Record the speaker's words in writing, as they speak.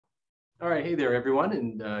All right, hey there, everyone,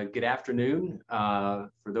 and good afternoon.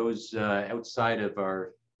 For those outside of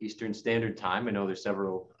our Eastern Standard Time, I know there's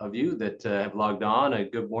several of you that have logged on. A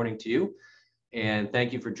good morning to you, and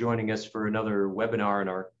thank you for joining us for another webinar in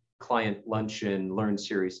our Client Lunch and Learn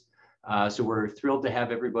series. So we're thrilled to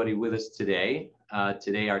have everybody with us today.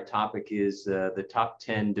 Today, our topic is the top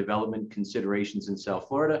 10 development considerations in South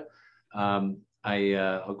Florida.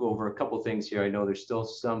 I'll go over a couple things here. I know there's still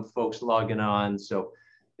some folks logging on, so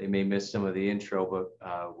they may miss some of the intro,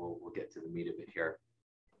 but we'll get to the meat of it here.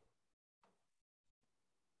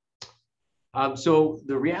 So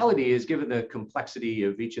the reality is, given the complexity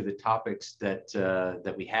of each of the topics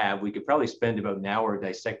that we have, we could probably spend about an hour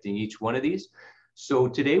dissecting each one of these. So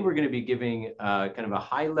today we're going to be giving kind of a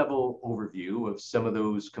high-level overview of some of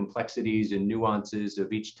those complexities and nuances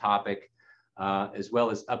of each topic, as well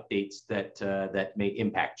as updates that may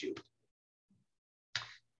impact you.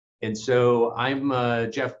 And so I'm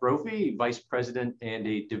Jeff Brophy, Vice President and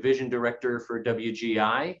a Division Director for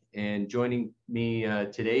WGI. And joining me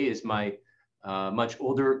today is my much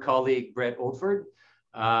older colleague, Brett Oldford,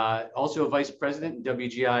 also a Vice President and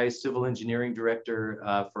WGI Civil Engineering Director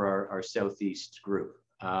for our Southeast group.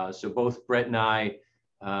 So both Brett and I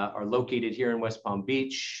are located here in West Palm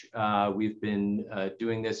Beach. We've been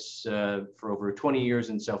doing this for over 20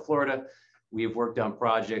 years in South Florida. We have worked on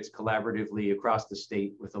projects collaboratively across the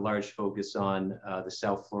state with a large focus on the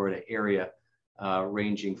South Florida area,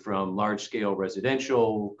 ranging from large-scale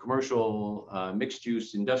residential, commercial,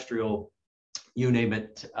 mixed-use, industrial, you name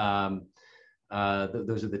it.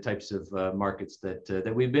 Those are the types of markets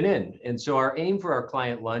that we've been in. And so our aim for our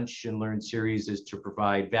Client Lunch and Learn series is to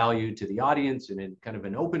provide value to the audience and in kind of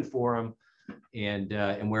an open forum, and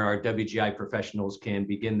where our WGI professionals can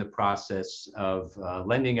begin the process of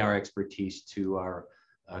lending our expertise to our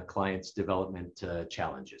clients' development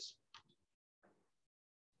challenges.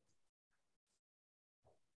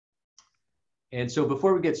 And so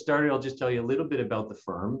before we get started, I'll just tell you a little bit about the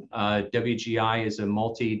firm. WGI is a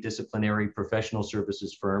multidisciplinary professional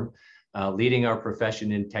services firm, leading our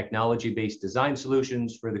profession in technology-based design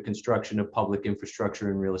solutions for the construction of public infrastructure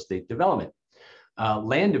and real estate development.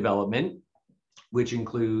 Land development, which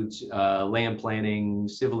includes land planning,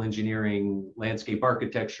 civil engineering, landscape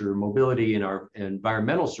architecture, mobility, and our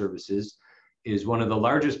environmental services, is one of the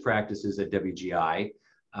largest practices at WGI.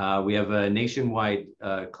 We have a nationwide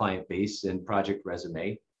client base and project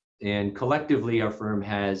resume, and collectively our firm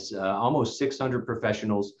has almost 600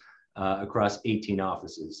 professionals across 18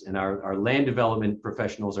 offices. And our land development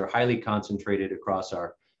professionals are highly concentrated across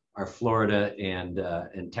our Florida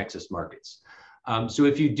and Texas markets. So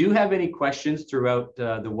if you do have any questions throughout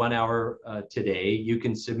the 1 hour today, you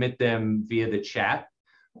can submit them via the chat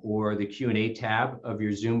or the Q&A tab of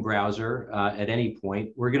your Zoom browser at any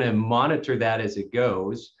point. We're going to monitor that as it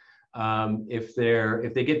goes.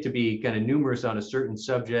 If they get to be kind of numerous on a certain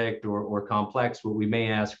subject or complex, what we may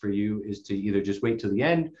ask for you is to either just wait till the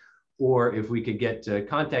end, or if we could get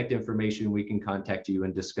contact information, we can contact you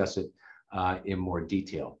and discuss it in more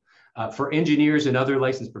detail. For engineers and other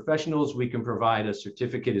licensed professionals, we can provide a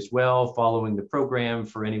certificate as well following the program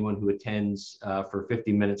for anyone who attends for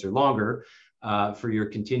 50 minutes or longer for your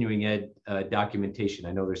continuing ed documentation.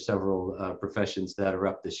 I know there's several professions that are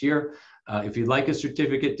up this year. If you'd like a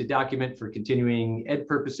certificate to document for continuing ed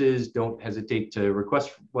purposes, don't hesitate to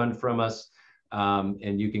request one from us,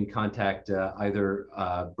 and you can contact either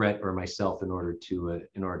Brett or myself in order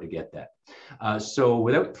to get that. So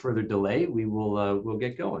without further delay, we'll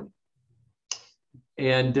get going.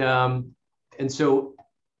 And so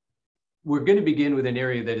we're going to begin with an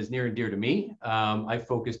area that is near and dear to me. I've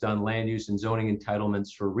focused on land use and zoning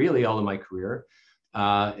entitlements for really all of my career.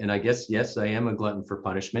 And I guess, yes, I am a glutton for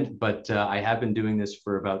punishment, but I have been doing this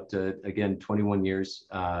for about, again, 21 years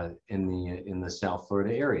in the South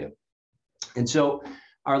Florida area. And so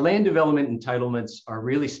our land development entitlements are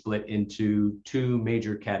really split into two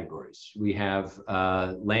major categories. We have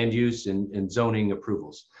land use and zoning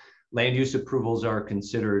approvals. Land use approvals are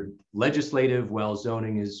considered legislative, while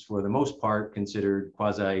zoning is, for the most part, considered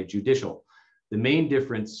quasi-judicial. The main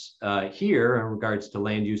difference here in regards to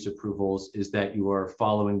land use approvals is that you are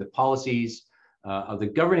following the policies of the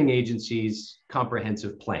governing agency's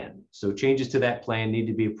comprehensive plan. So changes to that plan need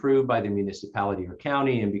to be approved by the municipality or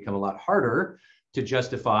county and become a lot harder to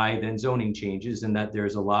justify than zoning changes, and that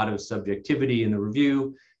there's a lot of subjectivity in the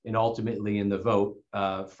review and ultimately in the vote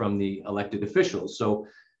from the elected officials. So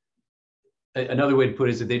another way to put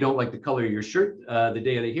it is if they don't like the color of your shirt the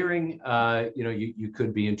day of the hearing, you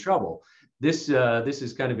could be in trouble. This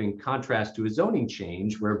is kind of in contrast to a zoning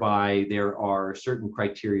change whereby there are certain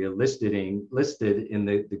criteria listed in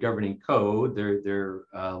the governing code, their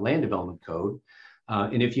land development code.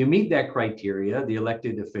 And if you meet that criteria, the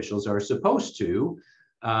elected officials are supposed to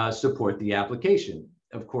support the application.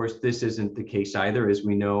 Of course, this isn't the case either, as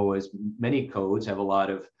we know, as many codes have a lot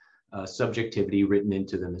of subjectivity written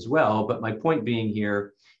into them as well. But my point being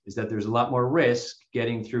here is that there's a lot more risk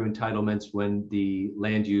getting through entitlements when the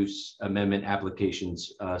land use amendment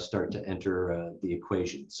applications start to enter the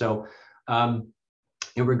equation. So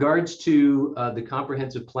in regards to the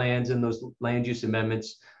comprehensive plans and those land use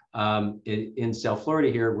amendments, in South Florida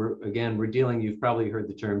here, we're dealing, you've probably heard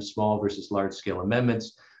the term small versus large scale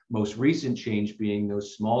amendments. Most recent change being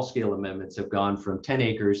those small scale amendments have gone from 10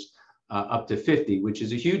 acres up to 50, which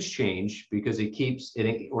is a huge change because it keeps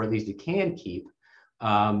it, or at least it can keep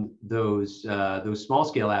those small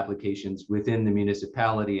scale applications within the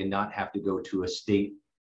municipality and not have to go to a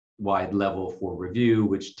statewide level for review,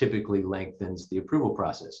 which typically lengthens the approval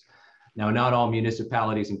process. Now, not all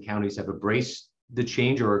municipalities and counties have embraced the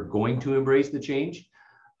change or are going to embrace the change,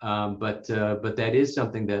 but that is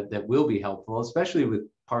something that will be helpful, especially with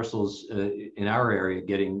parcels in our area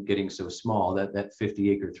getting so small that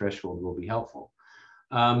 50-acre threshold will be helpful.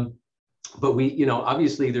 But we,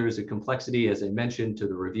 obviously there is a complexity, as I mentioned, to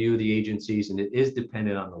the review of the agencies, and it is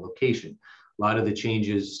dependent on the location. A lot of the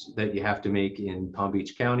changes that you have to make in Palm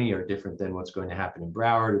Beach County are different than what's going to happen in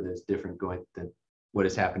Broward, or that's different than what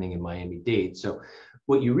is happening in Miami-Dade. So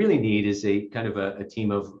what you really need is a kind of a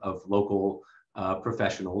team of local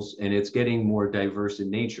professionals, and it's getting more diverse in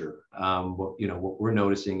nature. What we're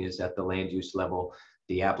noticing is at the land use level,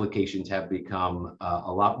 the applications have become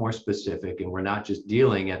a lot more specific, and we're not just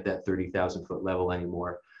dealing at that 30,000 foot level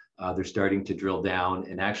anymore. They're starting to drill down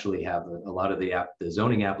and actually have a lot of the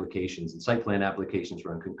zoning applications and site plan applications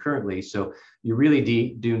run concurrently. So you really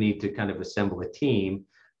do need to kind of assemble a team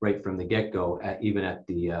right from the get-go, even at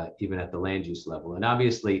the land use level. And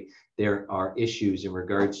obviously, there are issues in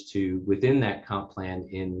regards to within that comp plan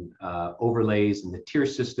in overlays and the tier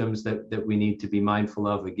systems that we need to be mindful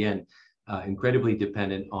of. Again, incredibly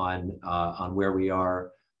dependent on where we are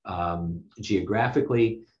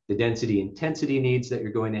geographically, the density intensity needs that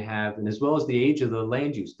you're going to have, and as well as the age of the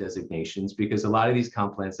land use designations, because a lot of these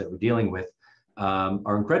comp plans that we're dealing with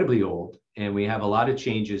are incredibly old, and we have a lot of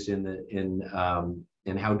changes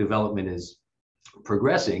in how development is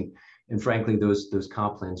progressing. And frankly, those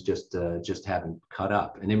comp plans just haven't caught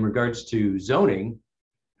up. And in regards to zoning,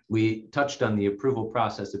 we touched on the approval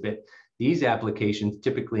process a bit. These applications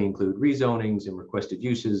typically include rezonings and requested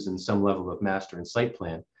uses and some level of master and site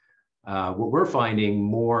plan. What we're finding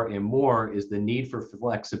more and more is the need for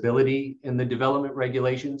flexibility in the development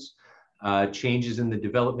regulations. Changes in the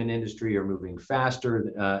development industry are moving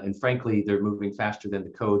faster, and frankly, they're moving faster than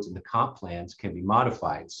the codes and the comp plans can be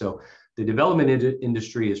modified. So the development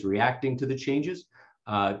industry is reacting to the changes,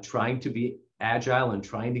 trying to be agile and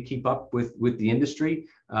trying to keep up with the industry.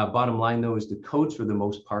 Bottom line, though, is the codes for the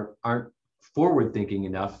most part aren't forward thinking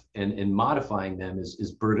enough, and modifying them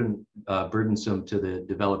is burdensome to the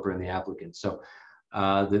developer and the applicant. So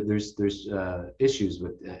there's issues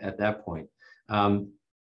at that point.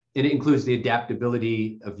 It includes the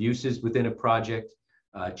adaptability of uses within a project,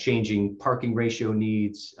 changing parking ratio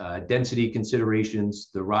needs, density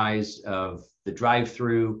considerations, the rise of the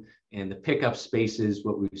drive-through and the pickup spaces,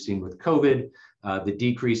 what we've seen with COVID, the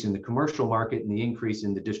decrease in the commercial market and the increase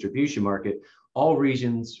in the distribution market. All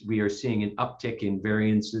regions, we are seeing an uptick in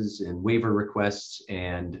variances and waiver requests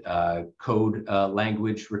and code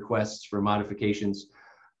language requests for modifications.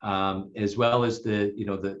 As well as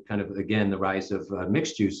the kind of, again, the rise of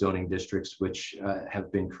mixed use zoning districts, which have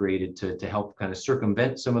been created to help kind of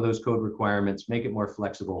circumvent some of those code requirements, make it more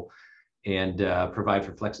flexible, and provide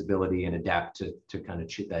for flexibility and adapt to kind of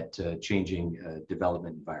that changing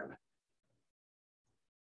development environment.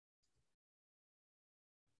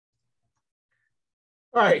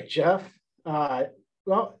 All right, Jeff.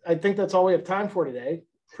 Well, I think that's all we have time for today.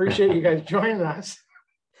 Appreciate you guys joining us.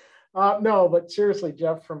 No, but seriously,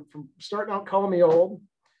 Jeff, from starting out calling me old,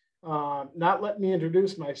 not letting me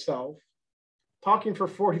introduce myself, talking for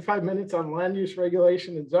 45 minutes on land use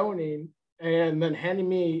regulation and zoning, and then handing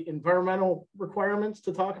me environmental requirements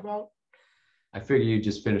to talk about. I figure you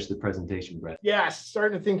just finished the presentation, Brett. Yes,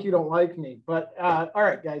 starting to think you don't like me. But all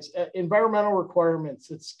right, guys, environmental requirements,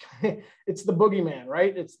 it's the boogeyman,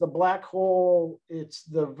 right? It's the black hole. It's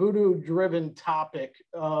the voodoo-driven topic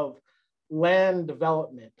of land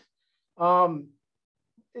development.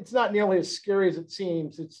 It's not nearly as scary as it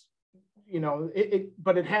seems. It's,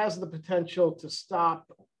 but it has the potential to stop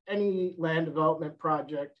any land development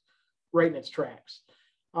project right in its tracks.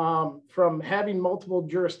 From having multiple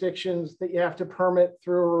jurisdictions that you have to permit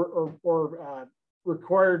through or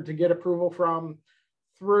required to get approval from,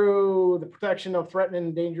 through the protection of threatened and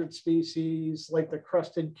endangered species like the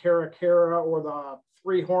crested caracara or the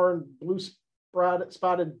three-horned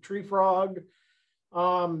blue-spotted tree frog,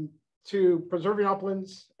 to preserving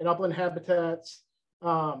uplands and upland habitats,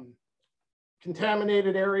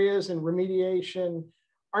 contaminated areas and remediation,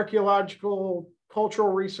 archaeological,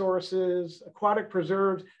 cultural resources, aquatic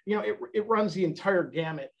preserves. You know, it runs the entire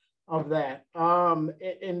gamut of that.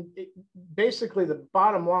 Basically the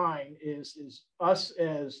bottom line is us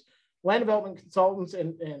as land development consultants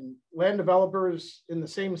and land developers in the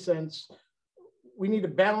same sense, we need to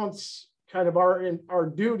balance kind of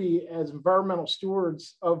our duty as environmental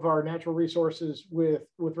stewards of our natural resources with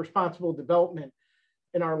responsible development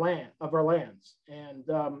in our lands. And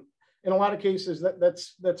in a lot of cases,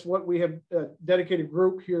 that's what we have a dedicated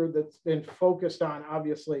group here that's been focused on,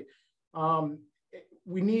 obviously.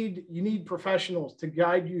 You need professionals to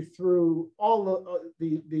guide you through all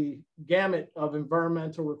the gamut of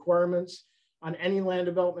environmental requirements on any land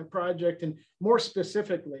development project. And more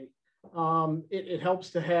specifically, it helps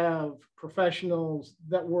to have professionals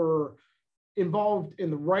that were involved in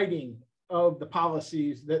the writing of the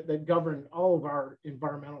policies that govern all of our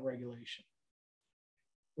environmental regulation.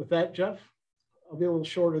 With that, Jeff, I'll be a little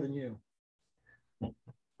shorter than you.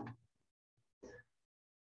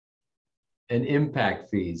 And impact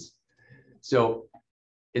fees. So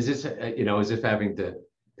is this, as if having to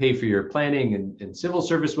pay for your planning and civil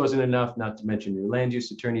service wasn't enough, not to mention your land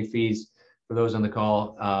use attorney fees. For those on the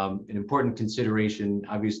call, an important consideration,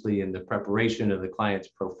 obviously, in the preparation of the client's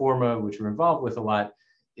pro forma, which we're involved with a lot,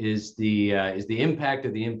 is the impact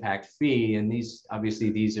of the impact fee. And these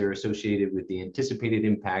are associated with the anticipated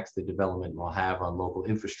impacts the development will have on local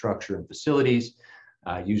infrastructure and facilities,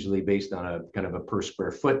 usually based on a kind of a per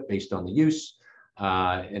square foot based on the use.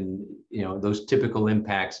 And those typical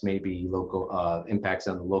impacts may be local impacts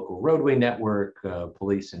on the local roadway network,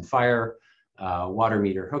 police and fire, water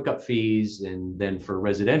meter hookup fees, and then for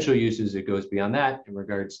residential uses, it goes beyond that in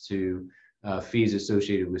regards to fees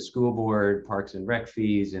associated with school board, parks and rec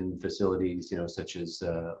fees, and facilities, such as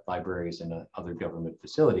libraries and other government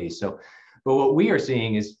facilities. So, but what we are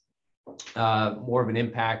seeing is more of an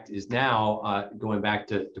impact is now going back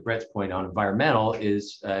to Brett's point on environmental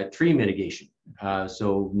is tree mitigation.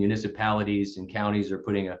 So municipalities and counties are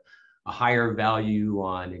putting a higher value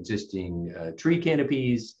on existing tree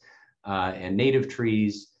canopies and native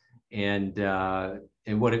trees, and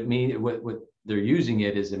what it means, what they're using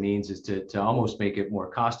it as a means is to almost make it more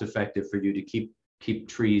cost effective for you to keep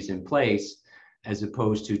trees in place, as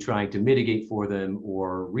opposed to trying to mitigate for them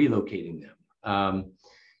or relocating them.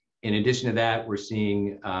 In addition to that, we're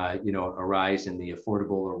seeing a rise in the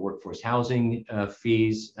affordable or workforce housing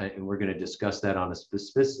fees, and we're going to discuss that on a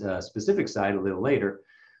specific side a little later.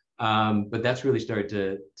 But that's really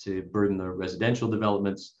started to burden the residential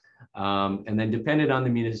developments. And then dependent on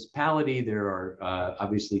the municipality, there are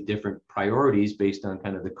obviously different priorities based on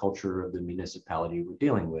kind of the culture of the municipality we're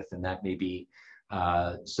dealing with. And that may be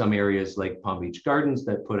some areas like Palm Beach Gardens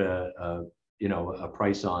that put a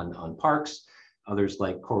price on parks, others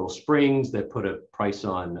like Coral Springs that put a price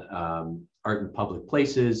on art in public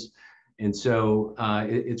places. And so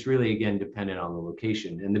it's really, again, dependent on the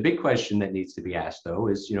location. And the big question that needs to be asked, though,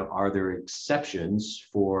 is, are there exceptions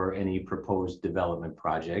for any proposed development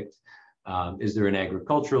project? Is there an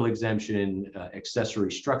agricultural exemption,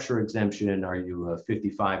 accessory structure exemption? Are you a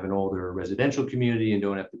 55 and older residential community and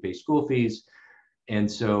don't have to pay school fees? And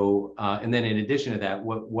so, and then in addition to that,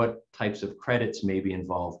 what types of credits may be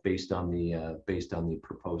involved based on the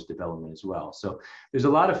proposed development as well. So there's a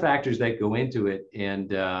lot of factors that go into it,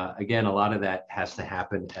 and again, a lot of that has to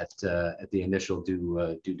happen at the initial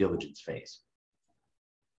due diligence phase.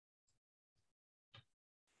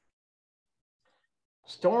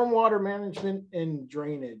 Stormwater management and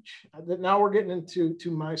drainage. Now we're getting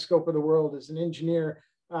into my scope of the world as an engineer.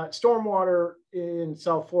 Stormwater in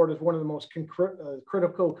South Florida is one of the most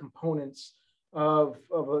critical components at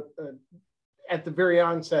the very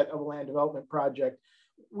onset of a land development project.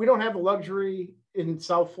 We don't have the luxury in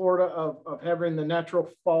South Florida of having the natural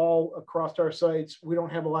fall across our sites. We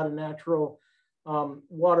don't have a lot of natural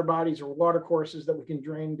water bodies or water courses that we can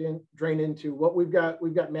drain into. What we've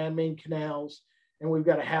got man-made canals, and we've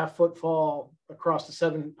got a half-foot fall across the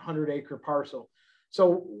 700-acre parcel.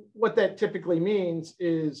 So what that typically means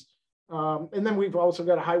is, and then we've also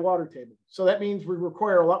got a high water table. So that means we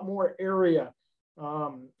require a lot more area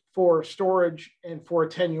for storage and for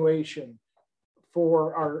attenuation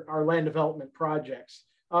for our land development projects.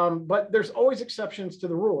 But there's always exceptions to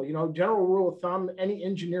the rule. You know, general rule of thumb, any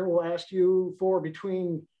engineer will ask you for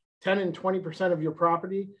between 10 and 20% of your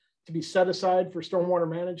property to be set aside for stormwater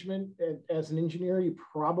management. As an engineer, you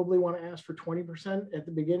probably want to ask for 20% at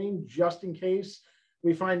the beginning, just in case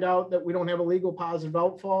we find out that we don't have a legal positive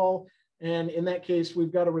outfall. And in that case,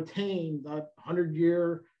 we've got to retain the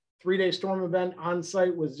 100-year, 3-day storm event on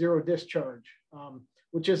site with zero discharge,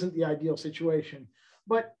 which isn't the ideal situation.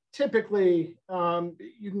 But typically,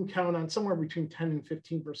 you can count on somewhere between 10 and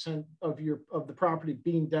 15% of the property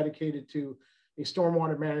being dedicated to a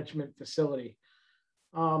stormwater management facility.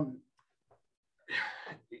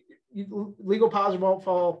 Legal positive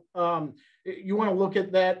outfall, you want to look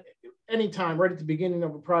at that anytime, right at the beginning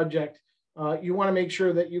of a project. You want to make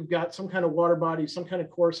sure that you've got some kind of water body, some kind of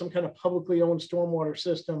course, some kind of publicly owned stormwater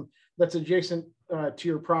system that's adjacent to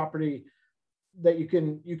your property that you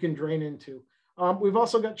can drain into. We've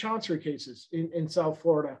also got chancery cases in South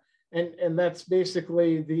Florida, and that's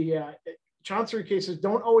basically the chancery cases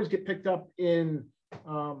don't always get picked up in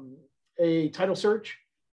a title search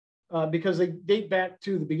because they date back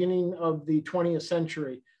to the beginning of the 20th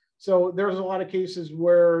century. So there's a lot of cases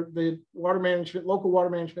where the local water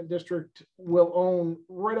management district will own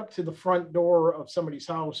right up to the front door of somebody's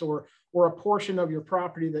house or a portion of your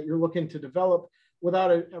property that you're looking to develop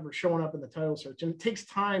without it ever showing up in the title search. And it takes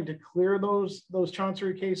time to clear those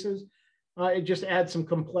chancery cases. It just adds some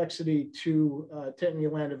complexity to any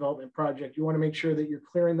land development project. You want to make sure that you're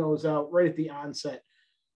clearing those out right at the onset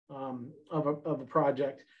of a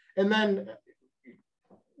project. And then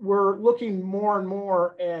we're looking more and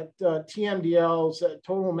more at TMDLs,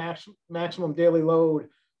 total maximum daily load,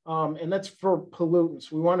 and that's for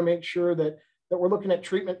pollutants. We want to make sure that we're looking at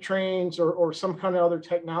treatment trains or some kind of other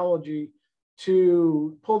technology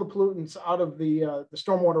to pull the pollutants out of the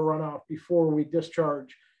stormwater runoff before we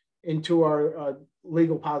discharge into our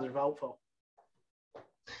legal positive outfall.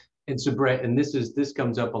 And so, Brett, and this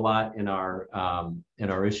comes up a lot in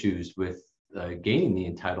our issues with gaining the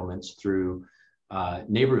entitlements through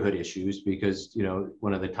neighborhood issues, because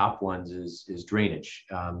one of the top ones is drainage,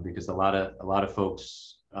 because a lot of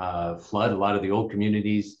folks flood. A lot of the old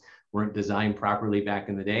communities weren't designed properly back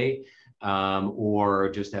in the day,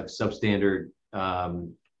 or just have substandard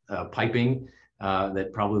piping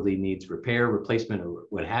that probably needs repair, replacement, or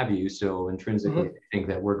what have you. So intrinsically, I think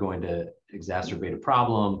that we're going to exacerbate a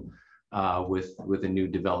problem with a new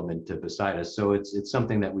development beside us. So it's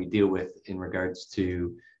something that we deal with in regards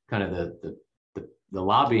to kind of the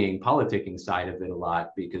lobbying, politicking side of it a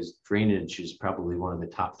lot, because drainage is probably one of the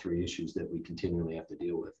top 3 issues that we continually have to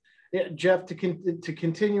deal with. Yeah, Jeff, to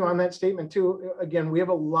continue on that statement too, again, we have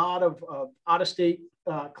a lot of out-of-state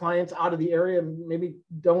clients out of the area, maybe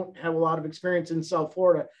don't have a lot of experience in South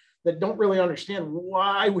Florida, that don't really understand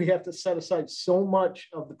why we have to set aside so much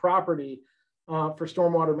of the property for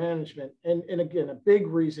stormwater management. And again, a big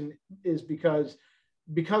reason is because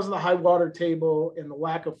of the high water table and the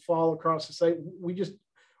lack of fall across the site.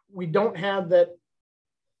 We don't have that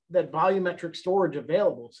volumetric storage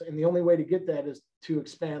available. And the only way to get that is to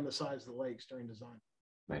expand the size of the lakes during design.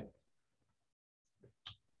 Right.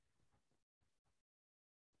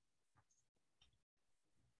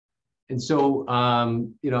 And so,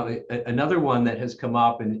 another one that has come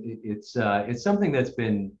up, and it's something that's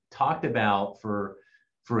been talked about for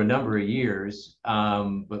a number of years,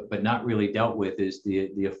 but not really dealt with, is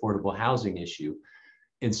the affordable housing issue.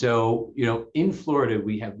 And so, in Florida,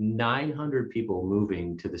 we have 900 people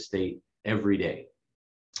moving to the state every day.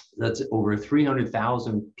 That's over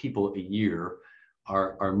 300,000 people a year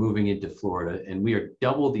are moving into Florida, and we are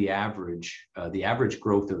double the average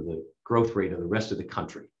growth rate of the rest of the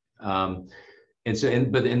country. And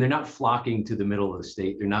they're not flocking to the middle of the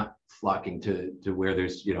state. They're not flocking to where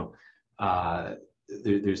there's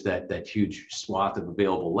there's that huge swath of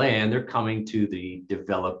available land. They're coming to the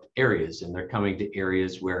developed areas, and they're coming to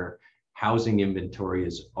areas where housing inventory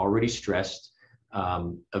is already stressed,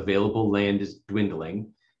 available land is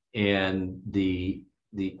dwindling, and the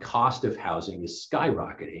cost of housing is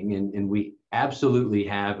skyrocketing. And we absolutely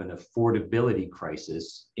have an affordability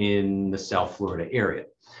crisis in the South Florida area.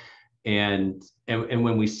 And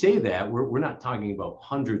when we say that, we're not talking about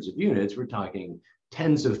hundreds of units. We're talking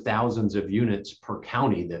tens of thousands of units per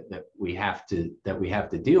county that we have to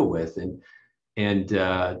deal with. And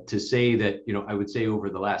to say that, I would say over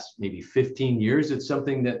the last maybe 15 years, it's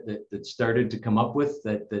something that started to come up with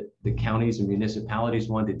that the counties and municipalities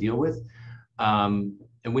want to deal with. And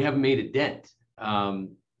we haven't made a dent.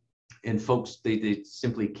 And folks, they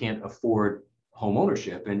simply can't afford home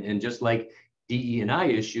ownership. And just like DE&I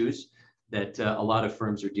issues that a lot of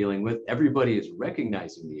firms are dealing with, everybody is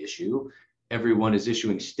recognizing the issue. everyone is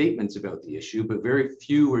issuing statements about the issue, but very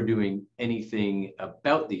few are doing anything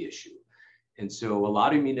about the issue. And so a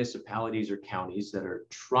lot of municipalities or counties that are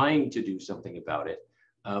trying to do something about it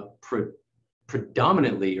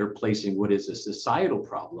predominantly are placing what is a societal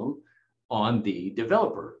problem on the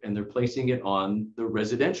developer, and they're placing it on the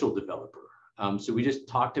residential developer. So we just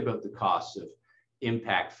talked about the costs of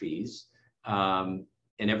impact fees and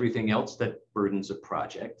everything else that burdens a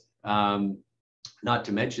project. Not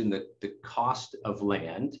to mention the cost of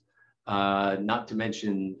land, not to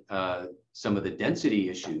mention some of the density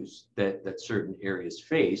issues that certain areas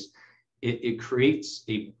face. It creates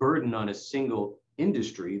a burden on a single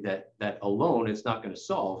industry that alone it's not going to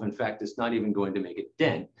solve. In fact, it's not even going to make a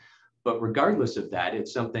dent. But regardless of that,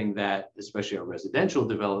 it's something that especially our residential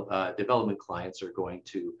development clients are going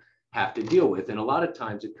to have to deal with. And a lot of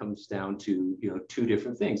times it comes down to two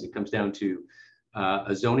different things. It comes down to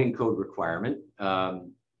a zoning code requirement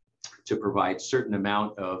to provide certain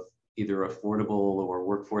amount of either affordable or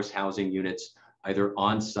workforce housing units, either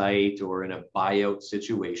on site or in a buyout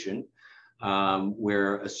situation,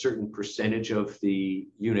 where a certain percentage of the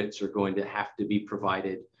units are going to have to be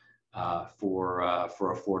provided for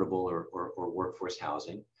affordable or workforce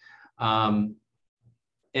housing. But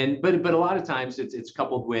a lot of times it's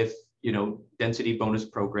coupled with density bonus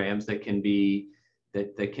programs that can be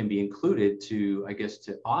included to, I guess,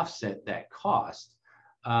 to offset that cost.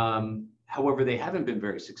 However, they haven't been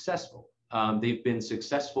very successful. They've been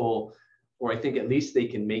successful, or I think at least they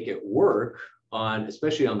can make it work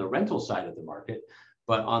especially on the rental side of the market,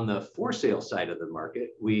 but on the for sale side of the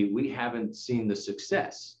market, we haven't seen the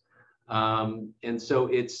success. And so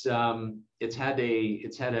it's had a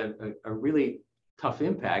really tough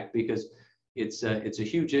impact because it's a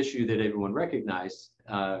huge issue that everyone recognizes.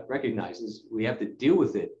 We have to deal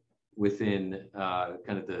with it within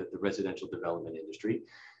kind of the residential development industry.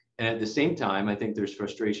 And at the same time, I think there's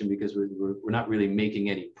frustration because we're not really making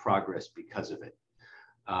any progress because of it.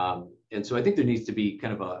 And so I think there needs to be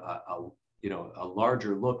kind of a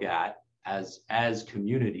larger look at as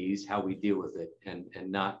communities how we deal with it,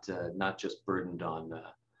 and not just burdened on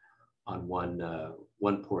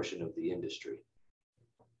one portion of the industry.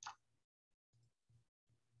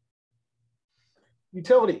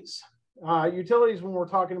 Utilities. Utilities, when we're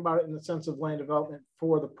talking about it in the sense of land development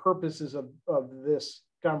for the purposes of this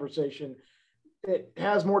conversation, it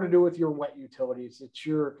has more to do with your wet utilities. It's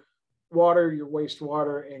your water, your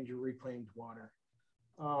wastewater, and your reclaimed water.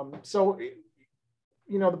 So,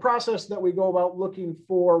 the process that we go about looking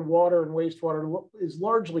for water and wastewater is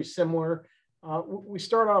largely similar. We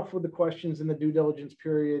start off with the questions in the due diligence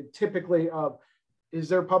period, typically of, is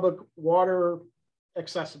there public water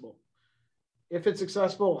accessible? If it's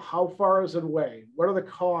accessible, how far is it away? What are the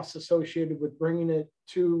costs associated with bringing it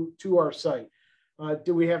to our site?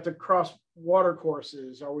 Do we have to cross water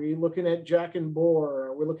courses? Are we looking at jack and bore?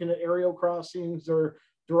 Are we looking at aerial crossings or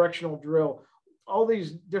directional drill? All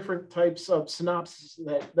these different types of synopses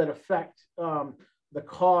that affect the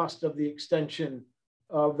cost of the extension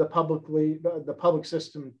of the public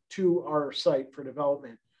system to our site for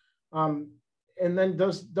development. And then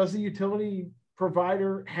does the utility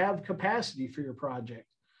provider have capacity for your project?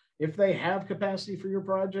 If they have capacity for your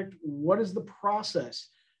project, what is the process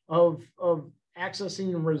of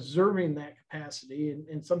accessing and reserving that capacity?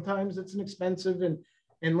 And sometimes it's an expensive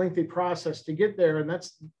and lengthy process to get there. And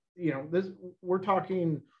that's, we're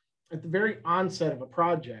talking at the very onset of a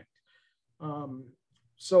project.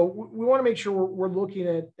 So we want to make sure we're looking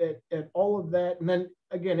at all of that. And then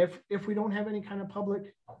again, if we don't have any kind of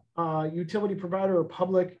public utility provider or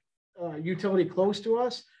public utility close to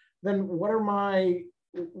us, then what are my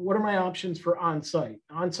options for on-site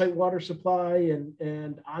water supply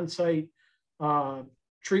and on-site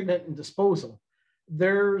treatment and disposal?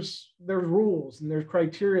 There's rules and there's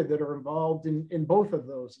criteria that are involved in both of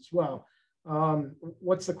those as well.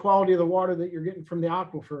 What's the quality of the water that you're getting from the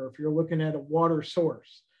aquifer if you're looking at a water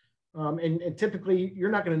source? And typically you're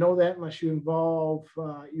not going to know that unless you involve,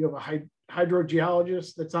 you have a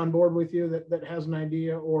hydrogeologist that's on board with you that has an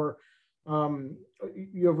idea, or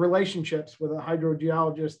you have relationships with a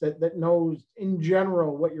hydrogeologist that knows in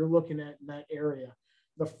general what you're looking at in that area.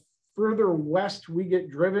 The further west we get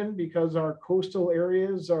driven, because our coastal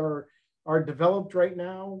areas are developed right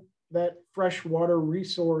now, that freshwater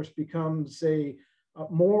resource becomes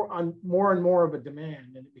more and more of a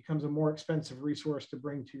demand, and it becomes a more expensive resource to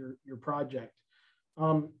bring to your project.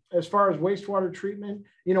 As far as wastewater treatment,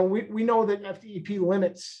 we know that FDEP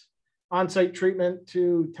limits on-site treatment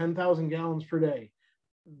to 10,000 gallons per day.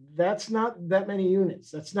 That's not that many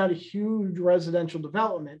units. That's not a huge residential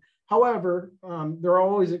development. However, there are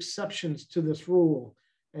always exceptions to this rule.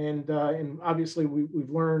 And obviously we've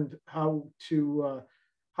learned how to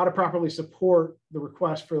properly support the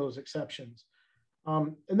request for those exceptions.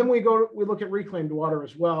 And then we look at reclaimed water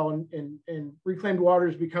as well, and reclaimed water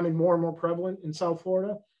is becoming more and more prevalent in South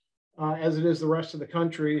Florida, as it is the rest of the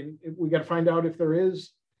country. And we got to find out if there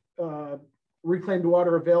is reclaimed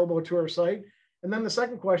water available to our site. And then the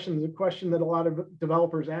second question is a question that a lot of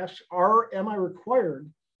developers ask: am I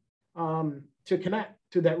required to connect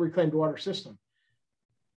to that reclaimed water system?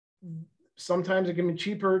 Sometimes it can be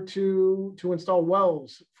cheaper to install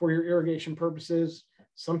wells for your irrigation purposes.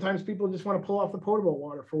 Sometimes people just want to pull off the potable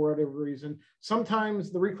water for whatever reason.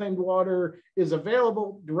 Sometimes the reclaimed water is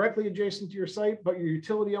available directly adjacent to your site, but your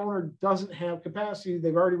utility owner doesn't have capacity.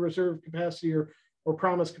 They've already reserved capacity or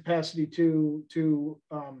promised capacity to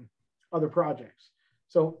other projects.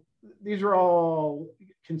 So these are all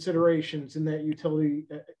considerations in our utility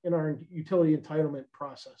entitlement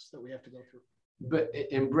process that we have to go through. But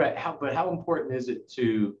Brett, how important is it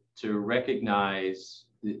to recognize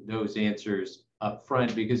those answers up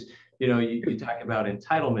front? Because you talk about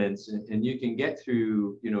entitlements, and you can get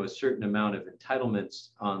through a certain amount of entitlements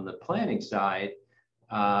on the planning side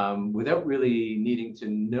without really needing to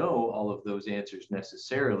know all of those answers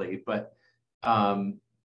necessarily. But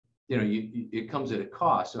it comes at a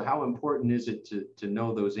cost. So how important is it to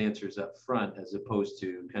know those answers up front, as opposed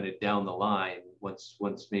to kind of down the line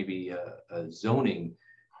once maybe a zoning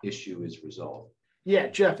issue is resolved? Yeah,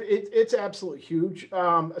 Jeff, it's absolutely huge,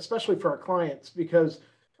 especially for our clients, because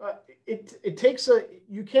it takes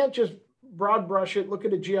you can't just broad brush it, look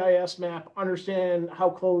at a GIS map, understand how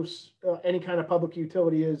close any kind of public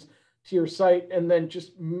utility is to your site, and then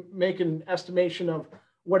just make an estimation of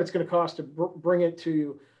what it's going to cost to bring it to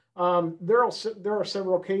you. There are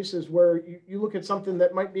several cases where you look at something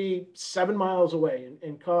that might be 7 miles away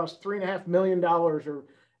and cost $3.5 million or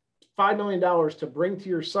 $5 million to bring to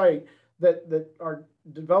your site, that our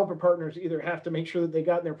developer partners either have to make sure that they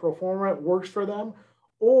got in their pro forma, it works for them,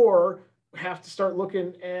 or have to start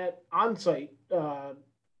looking at on-site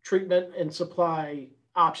treatment and supply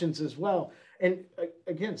options as well. And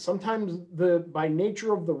again, sometimes by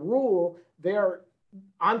nature of the rule, their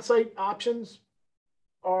on-site options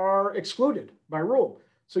are excluded by rule.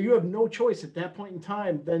 So you have no choice at that point in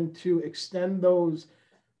time than to extend those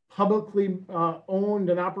publicly owned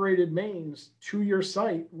and operated mains to your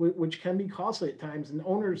site, which can be costly at times. And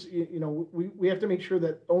owners, we have to make sure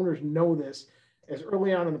that owners know this as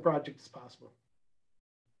early on in the project as possible.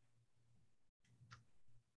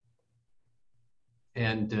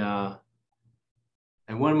 And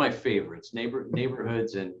one of my favorites,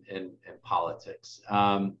 neighborhoods and politics.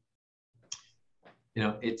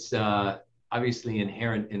 It's obviously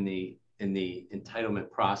inherent in the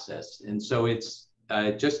entitlement process, and so it's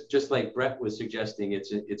just like Brett was suggesting.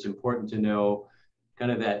 It's important to know kind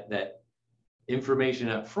of that information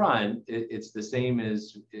up front. It's the same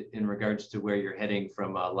as in regards to where you're heading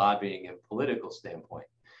from a lobbying and political standpoint.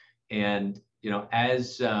 And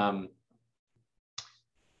as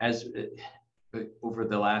over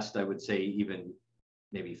the last, I would say, even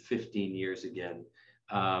maybe 15 years again,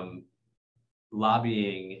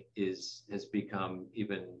 lobbying has become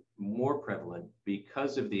even more prevalent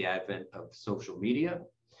because of the advent of social media.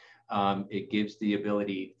 It gives the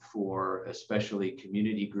ability for especially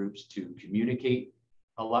community groups to communicate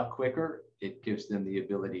a lot quicker. It gives them the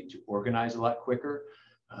ability to organize a lot quicker.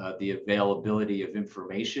 The availability of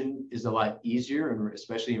information is a lot easier, and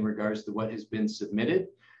especially in regards to what has been submitted.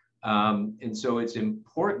 And so it's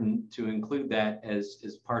important to include that as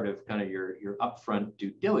part of kind of your upfront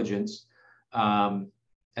due diligence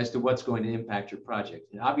as to what's going to impact your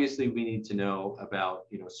project. And obviously we need to know about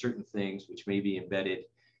certain things which may be embedded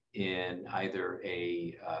in either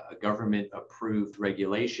a government approved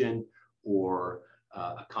regulation or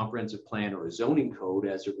a comprehensive plan or a zoning code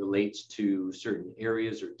as it relates to certain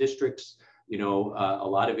areas or districts. A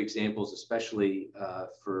lot of examples, especially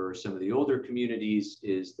for some of the older communities,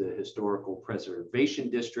 is the historical preservation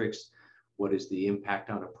districts. What is the impact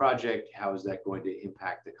on a project? How is that going to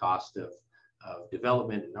impact the cost of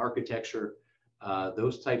development and architecture?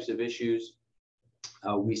 Those types of issues.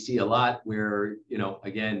 We see a lot where,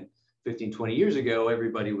 again, 15, 20 years ago,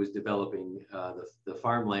 everybody was developing the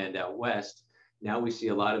farmland out west. Now we see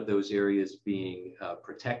a lot of those areas being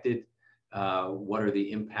protected. What are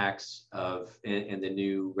the impacts of and the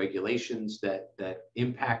new regulations that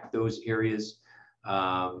impact those areas,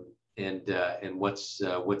 and what's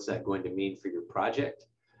that going to mean for your project?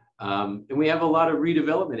 And we have a lot of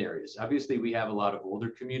redevelopment areas. Obviously, we have a lot of older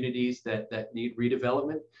communities that need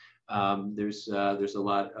redevelopment. There's a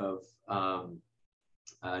lot of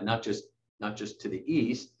not just to the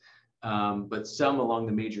east, but some along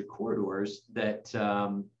the major corridors that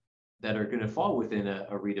that are going to fall within a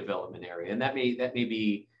redevelopment area, and that may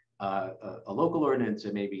be a local ordinance,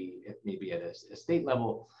 it may be at a state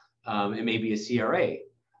level, it may be a CRA.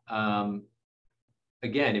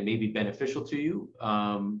 Again, it may be beneficial to you,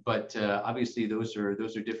 but obviously those are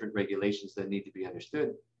different regulations that need to be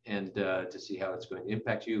understood, and to see how it's going to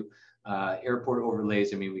impact you. Airport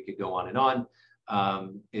overlays, I mean, we could go on and on.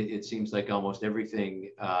 It seems like almost everything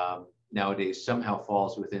nowadays somehow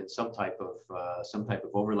falls within some type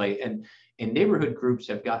of overlay, and neighborhood groups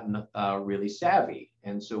have gotten really savvy.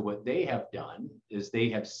 And so what they have done is they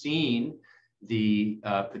have seen the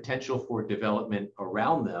potential for development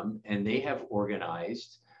around them, and they have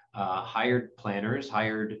organized, hired planners,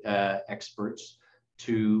 hired experts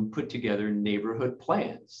to put together neighborhood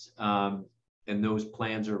plans. And those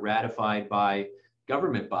plans are ratified by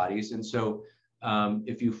government bodies. And so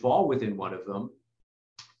if you fall within one of them,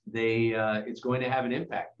 it's going to have an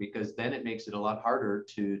impact, because then it makes it a lot harder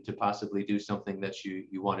to possibly do something that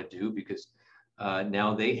you want to do, because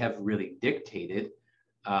now they have really dictated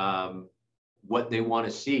what they want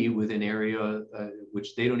to see with an area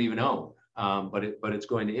which they don't even own, but it's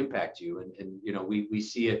going to impact you. And you know, we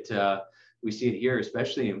see it here,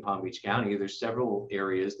 especially in Palm Beach County. There's several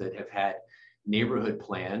areas that have had neighborhood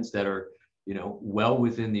plans that are, you know, well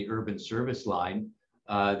within the urban service line,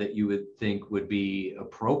 that you would think would be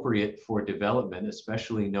appropriate for development,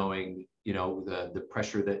 especially knowing, you know, the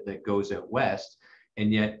pressure that goes out west.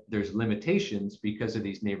 And yet there's limitations because of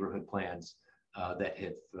these neighborhood plans that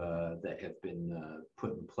have been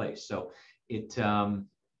put in place. So it's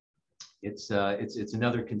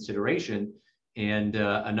another consideration, and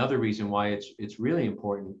another reason why it's really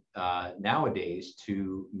important nowadays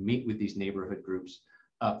to meet with these neighborhood groups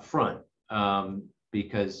up front,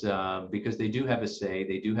 because they do have a say,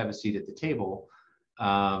 they do have a seat at the table,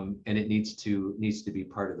 and it needs to be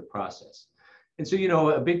part of the process. And so, you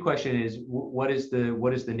know, a big question is, what is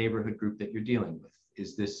the neighborhood group that you're dealing with?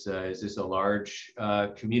 Is this a large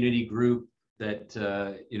community group that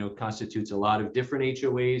you know, constitutes a lot of different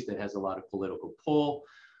HOAs, that has a lot of political pull,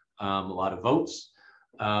 a lot of votes,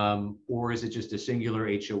 or is it just a singular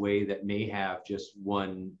HOA that may have just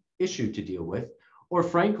one issue to deal with? Or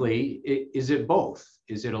frankly, is it both?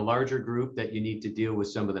 Is it a larger group that you need to deal with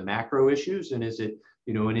some of the macro issues, and is it,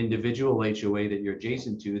 you know, an individual HOA that you're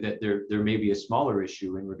adjacent to that there may be a smaller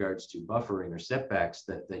issue in regards to buffering or setbacks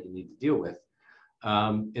that you need to deal with?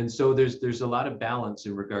 And so there's a lot of balance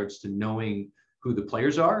in regards to knowing who the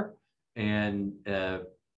players are, and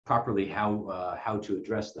properly how to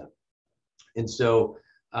address them. And so,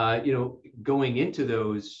 you know, going into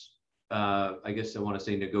those, I guess I want to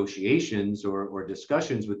say negotiations or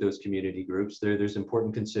discussions with those community groups, there's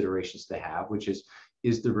important considerations to have, which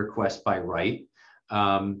is the request by right?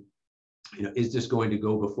 You know, is this going to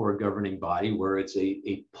go before a governing body where it's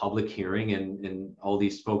a public hearing and all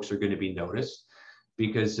these folks are going to be noticed?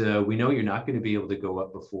 Because we know you're not going to be able to go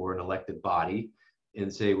up before an elected body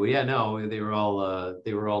and say, well, yeah, no, they were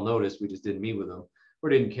all noticed, we just didn't meet with them, or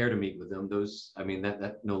didn't care to meet with them. Those, I mean,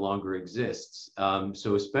 that no longer exists.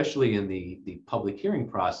 So especially in the public hearing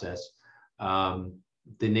process, the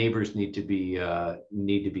neighbors need to be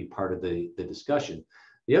part of the discussion.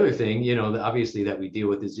 The other thing, you know, obviously that we deal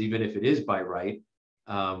with is, even if it is by right,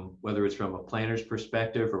 whether it's from a planner's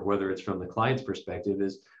perspective or whether it's from the client's perspective,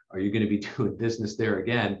 is, are you going to be doing business there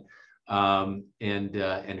again? And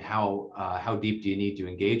how deep do you need to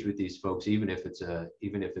engage with these folks, even if it's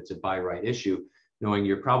a by right issue, knowing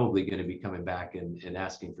you're probably going to be coming back and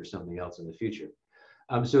asking for something else in the future.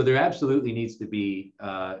 So there absolutely needs to be,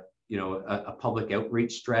 you know, a public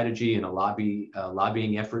outreach strategy and a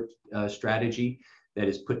lobbying effort strategy that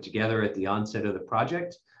is put together at the onset of the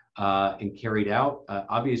project and carried out.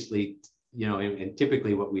 Obviously, you know, and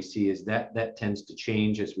typically what we see is that tends to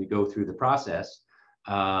change as we go through the process,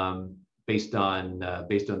 based on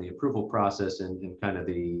the approval process and kind of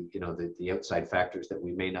the, you know, the outside factors that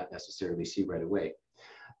we may not necessarily see right away.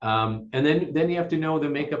 And then you have to know the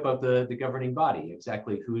makeup of the governing body,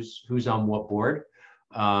 exactly who's on what board,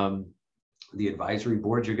 the advisory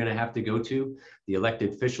boards you're going to have to go to, the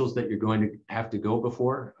elected officials that you're going to have to go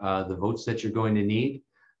before, the votes that you're going to need,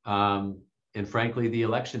 and frankly, the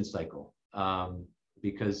election cycle.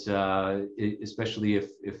 Because especially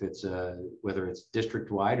if it's whether it's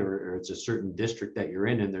district-wide or it's a certain district that you're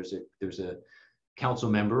in, and there's a council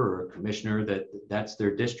member or a commissioner that's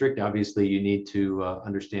their district, obviously you need to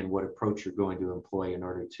understand what approach you're going to employ in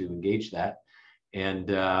order to engage that, and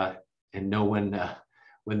know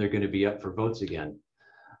when they're going to be up for votes again.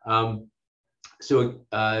 To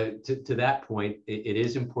that point, it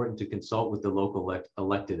is important to consult with the local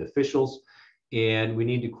elected officials, and we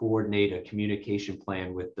need to coordinate a communication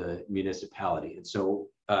plan with the municipality. And so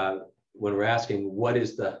when we're asking what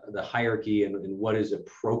is the hierarchy and what is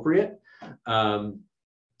appropriate,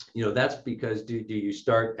 that's because do you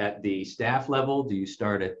start at the staff level? Do you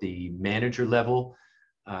start at the manager level?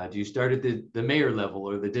 Do you start at the mayor level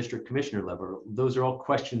or the district commissioner level? Those are all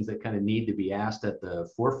questions that kind of need to be asked at the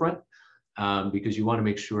forefront, because you want to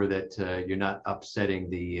make sure that you're not upsetting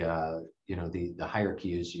the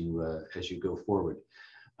hierarchy as you go forward.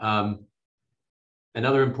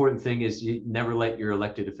 Another important thing is you never let your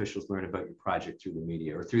elected officials learn about your project through the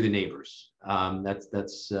media or through the neighbors.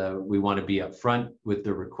 We want to be upfront with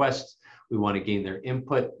the requests. We want to gain their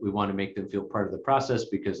input. We want to make them feel part of the process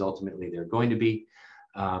because ultimately they're going to be.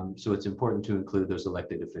 So it's important to include those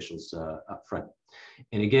elected officials up front.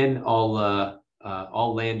 And again, all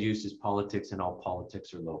land use is politics, and all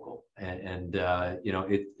politics are local. It's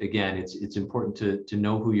important to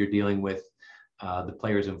know who you're dealing with, the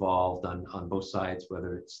players involved on both sides,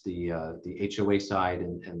 whether it's the HOA side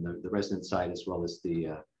and the resident side, as well as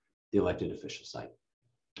the elected official side.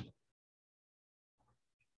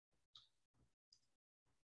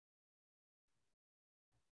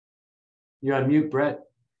 You're on mute, Brett.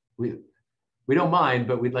 We don't mind,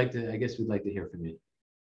 but we'd like to hear from you.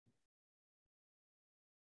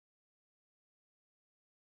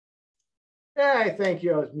 Hey, thank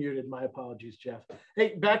you. I was muted. My apologies, Jeff.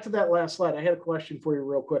 Hey, back to that last slide. I had a question for you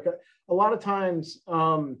real quick. A lot of times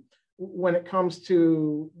when it comes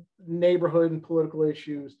to neighborhood and political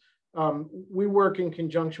issues, we work in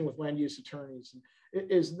conjunction with land use attorneys.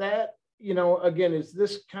 Is that, again, is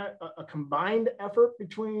this kind of a combined effort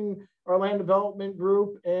between our land development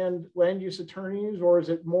group and land use attorneys, or is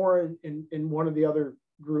it more in one of the other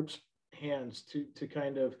groups' hands to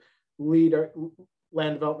kind of lead our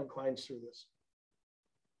land development clients through this?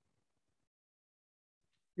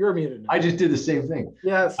 You're muted now. I just did the same thing.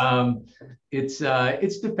 Yes.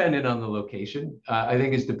 It's dependent on the location. I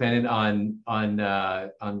think it's dependent on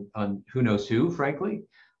who knows who, frankly,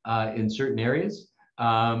 in certain areas.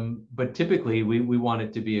 But typically, we want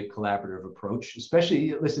it to be a collaborative approach.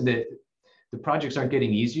 Especially, listen, the projects aren't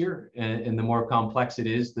getting easier, and the more complex it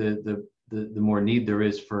is, the more need there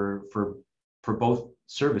is for both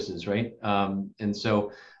services, right? And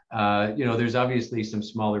so, there's obviously some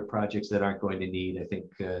smaller projects that aren't going to need, I think,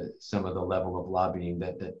 some of the level of lobbying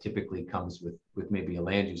that typically comes with maybe a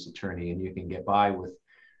land use attorney, and you can get by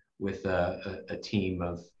with a team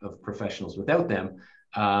of professionals without them.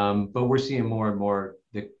 But we're seeing more and more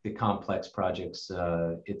the complex projects.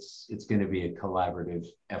 It's going to be a collaborative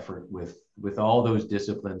effort with all those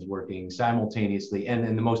disciplines working simultaneously,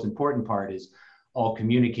 and the most important part is all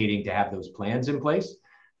communicating to have those plans in place.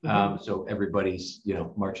 So everybody's,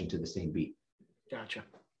 marching to the same beat. Gotcha.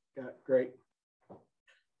 Great.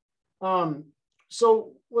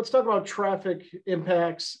 So let's talk about traffic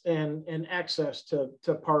impacts and access to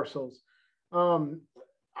parcels.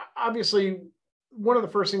 Obviously, one of the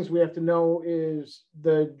first things we have to know is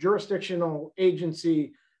the jurisdictional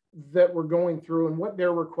agency that we're going through and what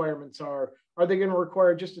their requirements are. Are they going to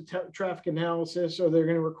require just a traffic analysis, or they're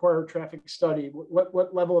going to require a traffic study?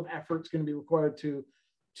 What level of effort is going to be required to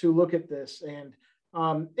look at this? And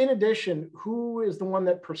in addition, who is the one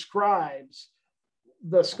that prescribes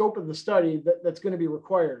the scope of the study that's going to be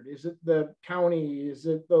required? Is it the county? Is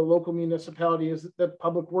it the local municipality? Is it the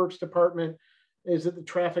public works department? Is it the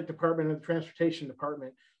traffic department or the transportation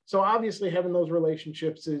department? So obviously having those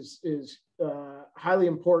relationships is highly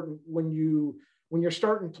important when you're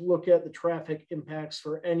starting to look at the traffic impacts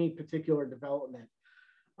for any particular development.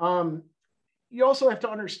 You also have to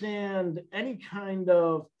understand any kind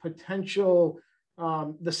of potential,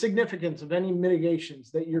 the significance of any mitigations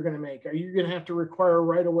that you're going to make. Are you going to have to require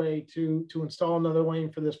right away to install another lane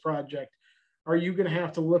for this project? Are you going to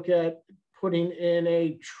have to look at putting in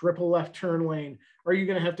a triple left turn lane? Are you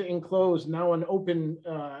going to have to enclose now an open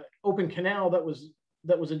canal that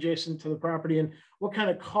was adjacent to the property? And what kind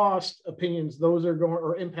of cost opinions those are going,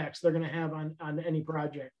 or impacts they're going to have on any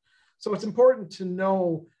project? So it's important to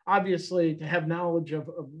know, obviously, to have knowledge of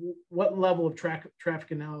what level of traffic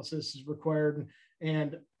analysis is required,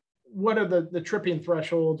 and what are the tripping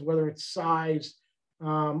thresholds, whether it's size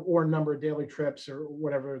or number of daily trips or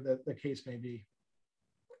whatever the case may be.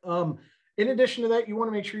 In addition to that, you want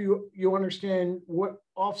to make sure you understand what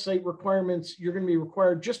offsite requirements you're going to be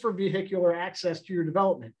required just for vehicular access to your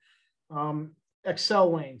development.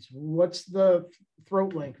 Accel lanes, what's the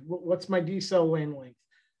throat length? What's my decel lane length?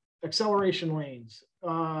 Acceleration lanes,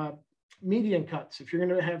 median cuts. If you're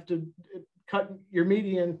going to have to cut your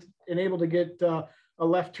median and able to get a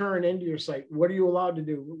left turn into your site, what are you allowed to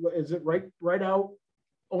do? Is it right out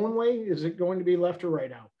only? Is it going to be left or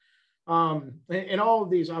right out? And all of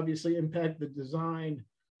these obviously impact the design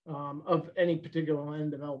of any particular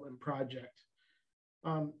land development project.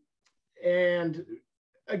 And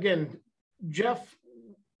again, Jeff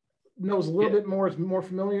knows a little bit more, is more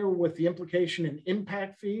familiar with the implication and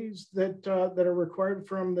impact fees that are required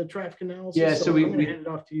from the traffic analysis. Yeah, so I'm going to hand it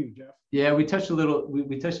off to you, Jeff. Yeah, we touched a little.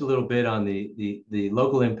 We touched a little bit on the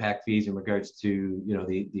local impact fees in regards to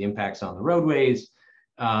the impacts on the roadways,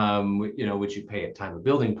 which you pay at time of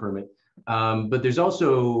building permit. But there's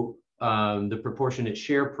also the proportionate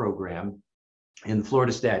share program in the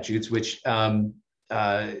Florida statutes, which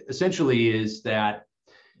essentially is that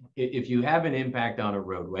if you have an impact on a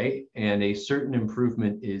roadway and a certain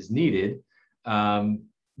improvement is needed,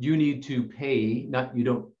 you need to pay, you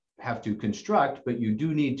don't have to construct, but you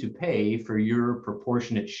do need to pay for your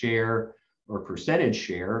proportionate share or percentage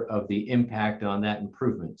share of the impact on that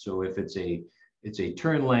improvement. So if it's a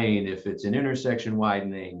turn lane, if it's an intersection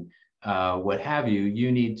widening, what have you,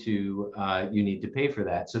 you need to pay for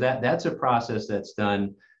that. So that's a process that's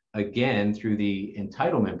done again through the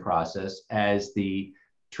entitlement process as the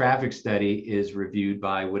traffic study is reviewed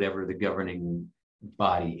by whatever the governing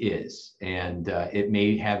body is. And it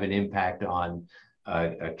may have an impact on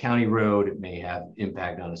a county road, it may have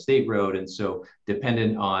impact on a state road. And so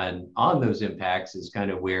dependent on those impacts is kind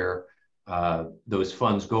of where those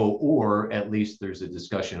funds go, or at least there's a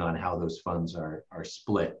discussion on how those funds are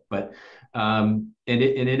split. But and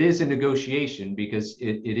it is a negotiation because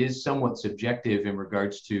it is somewhat subjective in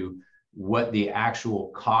regards to what the actual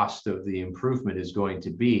cost of the improvement is going to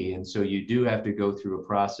be. And so you do have to go through a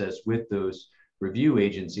process with those review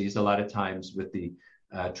agencies, a lot of times with the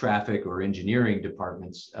traffic or engineering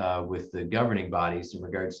departments, with the governing bodies in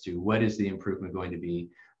regards to what is the improvement going to be,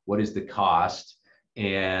 what is the cost,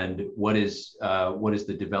 and what is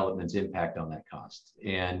the development's impact on that cost.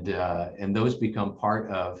 And those become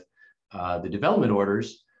part of the development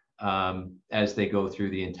orders as they go through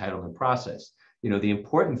the entitlement process. The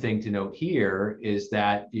important thing to note here is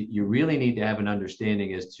that you really need to have an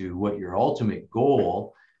understanding as to what your ultimate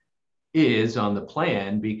goal is on the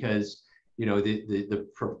plan, because the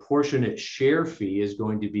proportionate share fee is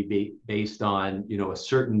going to be based on a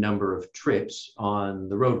certain number of trips on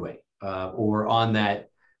the roadway or on that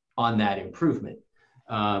improvement.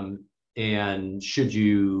 And should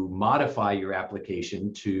you modify your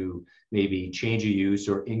application to maybe change a use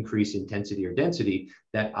or increase intensity or density,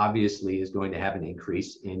 that obviously is going to have an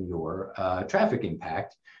increase in your traffic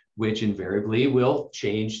impact, which invariably will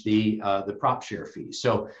change the prop share fee.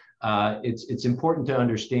 So it's important to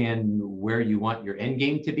understand where you want your end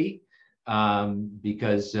game to be,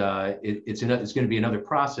 because it's going to be another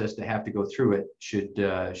process to have to go through it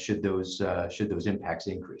should those impacts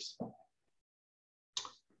increase.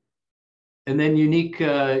 And then unique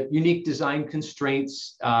design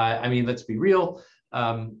constraints. I mean, let's be real.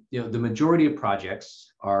 The majority of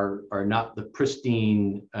projects are not the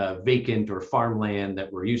pristine vacant or farmland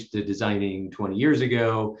that we're used to designing 20 years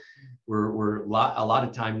ago. We're a lot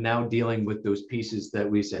of time now dealing with those pieces that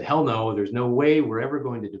we said, hell no, there's no way we're ever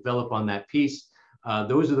going to develop on that piece.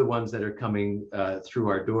 Those are the ones that are coming through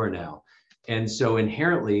our door now. And so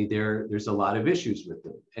inherently there's a lot of issues with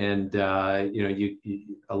them, and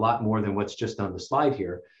a lot more than what's just on the slide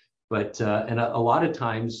here. But and a lot of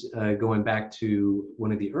times, going back to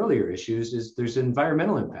one of the earlier issues, is there's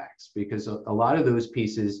environmental impacts, because a lot of those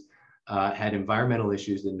pieces had environmental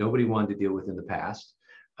issues that nobody wanted to deal with in the past,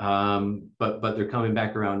 but they're coming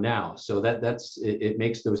back around now. So it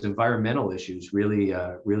makes those environmental issues really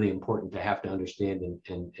really important to have to understand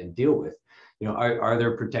and deal with. Are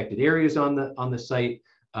there protected areas on the site?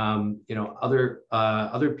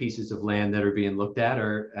 Other pieces of land that are being looked at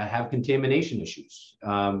have contamination issues.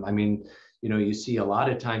 I mean, you see a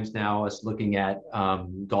lot of times now us looking at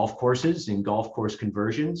golf courses and golf course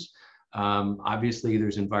conversions. Obviously,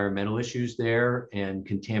 there's environmental issues there and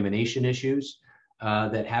contamination issues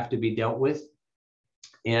that have to be dealt with.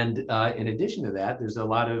 And in addition to that, there's a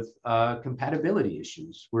lot of compatibility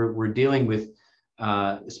issues. We're dealing with,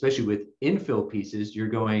 especially with infill pieces, you're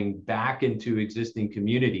going back into existing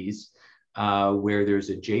communities where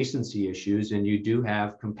there's adjacency issues, and you do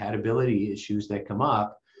have compatibility issues that come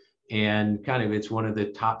up. And kind of it's one of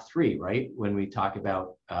the top three, right? When we talk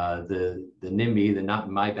about the NIMBY, the not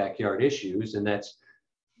in my backyard issues, and that's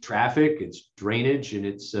traffic, it's drainage, and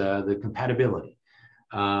it's the compatibility.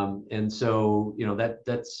 And so,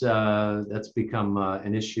 that's become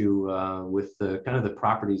an issue with the kind of the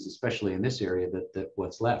properties, especially in this area, that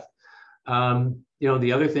what's left.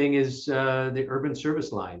 The other thing is the urban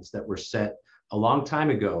service lines that were set a long time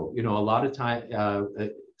ago. A lot of time,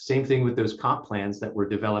 same thing with those comp plans that were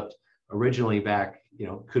developed originally back,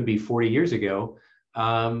 could be 40 years ago.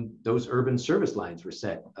 Those urban service lines were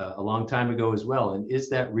set a long time ago as well. And is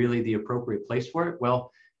that really the appropriate place for it?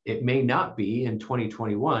 Well, it may not be in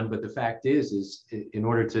 2021, but the fact is in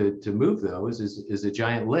order to move those is a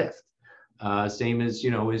giant lift. Same as,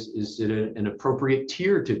 is it an appropriate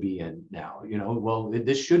tier to be in now? Well,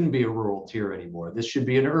 this shouldn't be a rural tier anymore. This should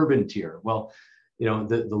be an urban tier. Well,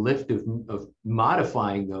 the lift of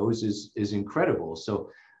modifying those is incredible. So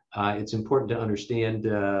it's important to understand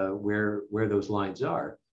where those lines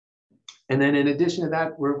are. And then in addition to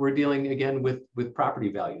that, we're dealing again with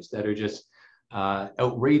property values that are just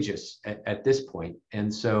outrageous at this point.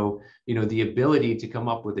 And so, the ability to come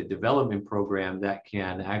up with a development program that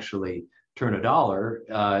can actually turn a dollar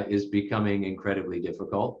is becoming incredibly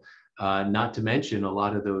difficult. Not to mention a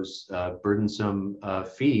lot of those burdensome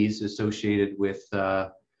fees associated with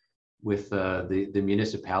the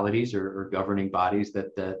municipalities or governing bodies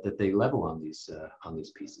that they level on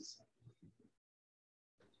these pieces.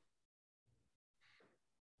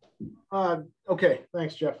 Okay,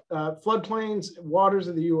 thanks, Jeff. Floodplains, waters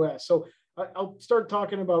of the U.S. So I'll start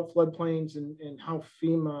talking about floodplains and how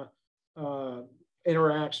FEMA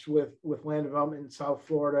interacts with land development in South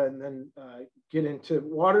Florida, and then get into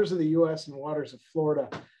waters of the U.S. and waters of Florida,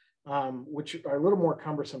 which are a little more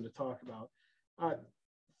cumbersome to talk about.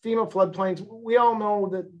 FEMA floodplains, we all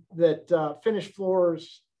know that finished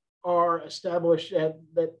floors are established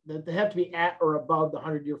that they have to be at or above the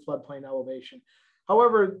 100-year floodplain elevation.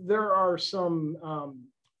 However, there are some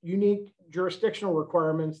unique jurisdictional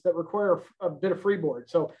requirements that require a bit of freeboard.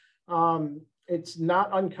 So it's not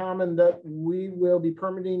uncommon that we will be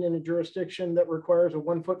permitting in a jurisdiction that requires a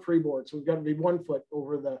 1-foot freeboard. So we've got to be 1 foot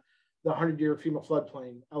over the 100-year FEMA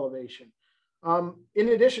floodplain elevation. In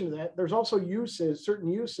addition to that, there's also certain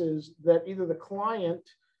uses that either the client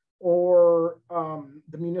or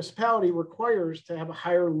the municipality requires to have a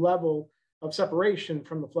higher level of separation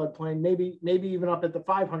from the floodplain, maybe even up at the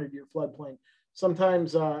 500-year floodplain.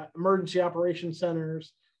 Sometimes emergency operation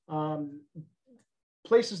centers,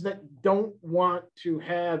 places that don't want to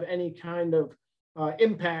have any kind of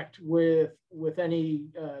impact with any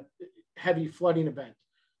heavy flooding event.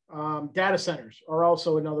 Data centers are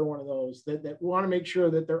also another one of those that want to make sure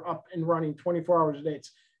that they're up and running 24 hours a day.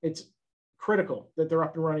 It's critical that they're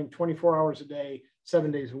up and running 24 hours a day,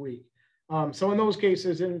 7 days a week. So in those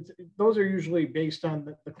cases, and those are usually based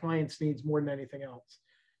on the client's needs more than anything else.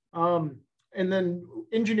 And then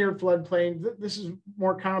engineered floodplain, this is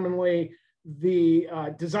more commonly the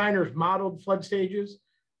designer's modeled flood stages.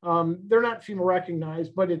 They're not FEMA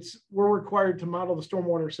recognized, but we're required to model the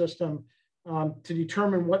stormwater system to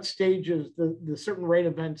determine what stages the certain rain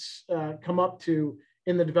events come up to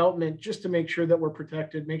in the development, just to make sure that we're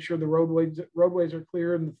protected, make sure the roadways are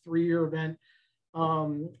clear in the 3-year event,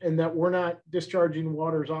 and that we're not discharging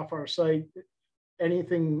waters off our site,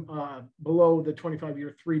 anything below the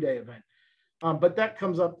 25-year 3-day event. But that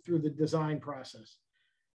comes up through the design process.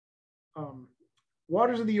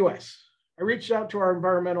 Waters of the U.S. I reached out to our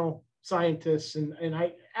environmental scientists and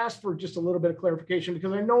I asked for just a little bit of clarification,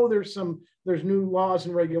 because I know there's new laws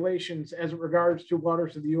and regulations as it regards to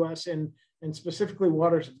waters of the U.S. and specifically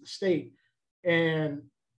waters of the state. And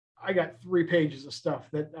I got 3 pages of stuff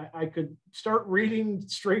that I could start reading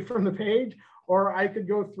straight from the page, or I could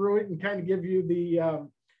go through it and kind of give you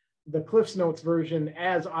the Cliff's Notes version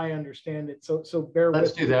as I understand it. So bear with me.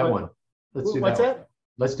 Let's do that one. What's that?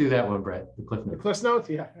 Let's do that one, Brett. The Cliff Notes. The Cliff's Notes,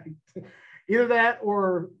 yeah. Either that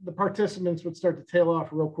or the participants would start to tail off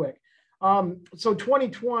real quick. So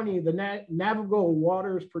 2020, the Navigable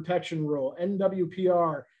Waters Protection Rule,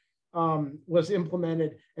 NWPR, was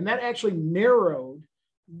implemented, and that actually narrowed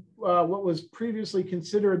what was previously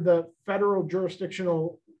considered the federal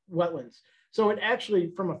jurisdictional wetlands. So it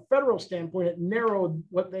actually, from a federal standpoint, it narrowed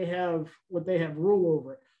what they have rule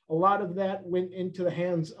over. A lot of that went into the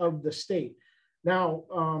hands of the state. Now,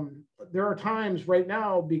 there are times right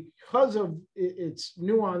now, because of its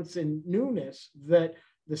nuance and newness, that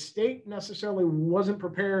the state necessarily wasn't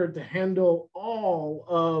prepared to handle all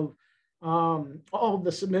of the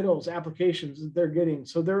submittals, applications that they're getting.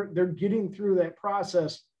 So they're getting through that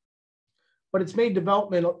process, but it's made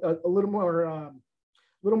development a little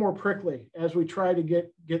more prickly as we try to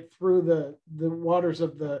get through the waters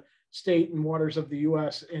of the state and waters of the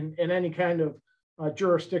U.S. and any kind of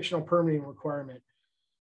jurisdictional permitting requirement.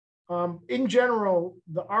 In general,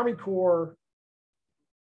 the Army Corps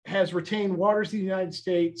has retained waters of the United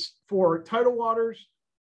States for tidal waters,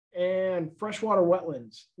 and freshwater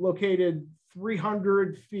wetlands located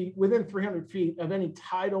 300 feet, within 300 feet of any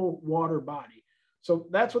tidal water body. So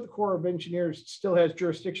that's what the Corps of Engineers still has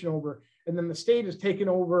jurisdiction over. And then the state has taken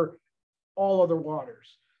over all other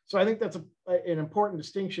waters. So I think that's an important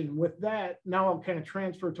distinction. With that, now I'll kind of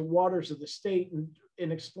transfer to waters of the state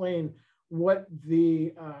and explain what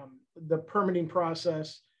the permitting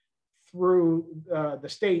process through the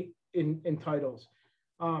state entitles.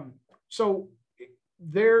 So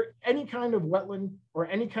any kind of wetland or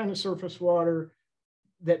any kind of surface water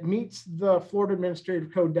that meets the Florida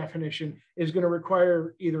Administrative Code definition is going to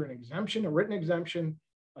require either an exemption, a written exemption,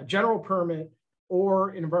 a general permit, or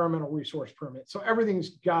an environmental resource permit. So everything's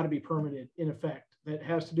got to be permitted in effect that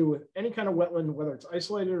has to do with any kind of wetland, whether it's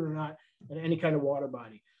isolated or not, and any kind of water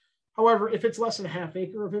body. However, if it's less than a half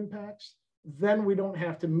acre of impacts, then we don't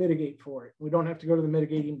have to mitigate for it. We don't have to go to the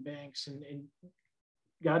mitigating banks, and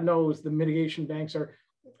God knows the mitigation banks are,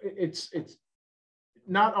 it's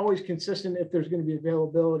not always consistent if there's going to be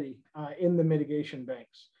availability in the mitigation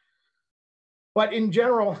banks. But in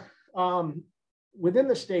general, within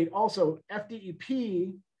the state, also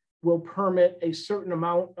FDEP will permit a certain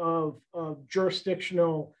amount of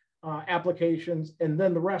jurisdictional applications, and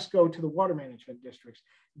then the rest go to the water management districts.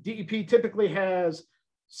 DEP typically has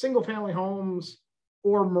single family homes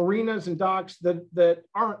or marinas and docks that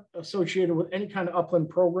aren't associated with any kind of upland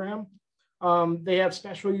program. They have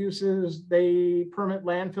special uses, they permit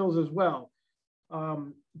landfills as well.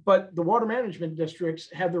 But the water management districts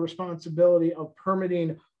have the responsibility of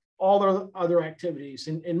permitting all the other activities,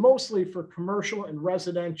 and mostly for commercial and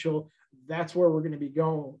residential. That's where we're going to be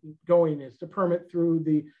going is to permit through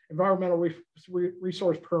the environmental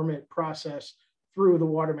resource permit process through the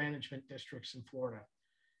water management districts in Florida.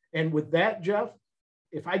 And with that, Jeff,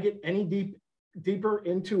 if I get any deeper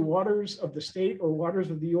into waters of the state or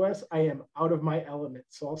waters of the U.S., I am out of my element.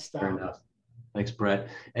 So I'll stop. Fair enough. Thanks, Brett.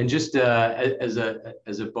 And just as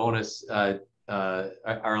a bonus, our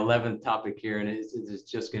 11th topic here, and it's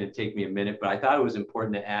just going to take me a minute, but I thought it was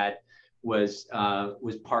important to add was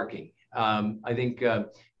parking. I think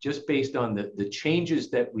just based on the changes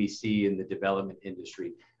that we see in the development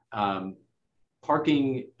industry,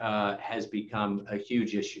 parking has become a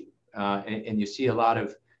huge issue, and you see a lot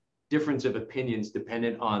of difference of opinions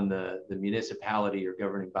dependent on the municipality or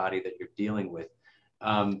governing body that you're dealing with.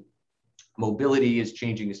 Mobility is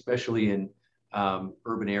changing, especially in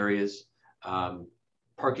urban areas.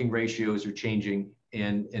 Parking ratios are changing.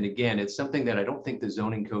 And again, it's something that I don't think the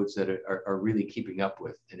zoning codes that are really keeping up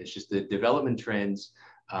with. And it's just the development trends,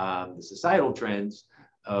 the societal trends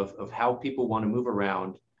of how people want to move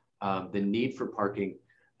around, the need for parking,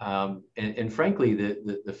 and frankly,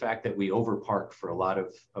 the fact that we overpark for a lot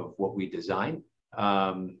of what we design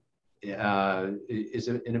is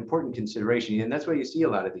an important consideration. And that's why you see a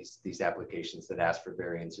lot of these applications that ask for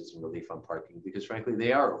variances and relief on parking, because frankly,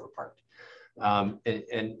 they are overparked.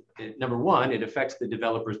 And number one, it affects the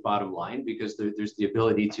developer's bottom line because there's the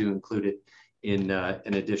ability to include it in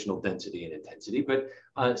an additional density and intensity. But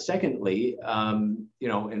secondly, you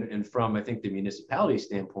know, and from I think the municipality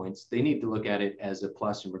standpoints, they need to look at it as a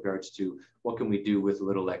plus in regards to what can we do with a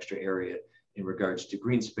little extra area in regards to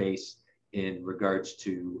green space, in regards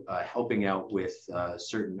to helping out with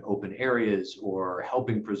certain open areas or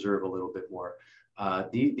helping preserve a little bit more.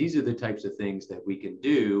 These are the types of things that we can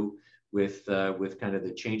do with kind of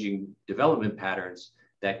the changing development patterns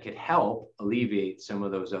that could help alleviate some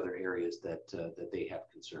of those other areas that they have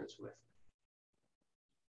concerns with.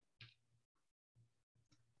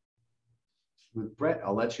 With Brett,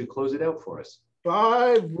 I'll let you close it out for us.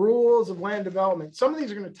 5 rules of land development. Some of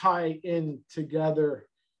these are going to tie in together.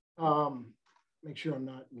 Make sure I'm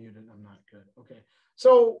not muted. I'm not good. Okay.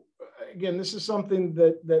 So again, this is something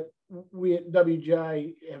that we at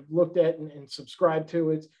WGI have looked at and subscribed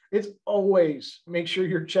to. It's always make sure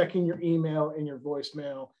you're checking your email and your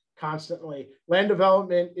voicemail constantly. Land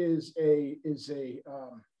development is a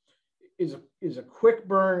quick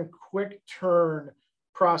burn, quick turn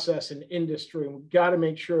process in industry. And we've got to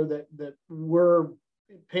make sure that we're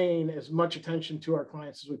paying as much attention to our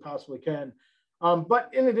clients as we possibly can. But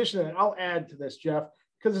in addition to that, I'll add to this, Jeff,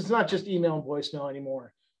 because it's not just email and voicemail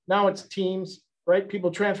anymore. Now it's Teams, right?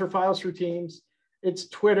 People transfer files through Teams. It's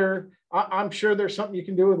Twitter. I'm sure there's something you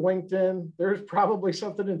can do with LinkedIn. There's probably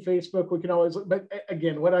something in Facebook we can always look. But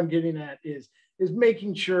again, what I'm getting at is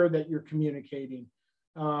making sure that you're communicating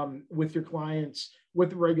with your clients, with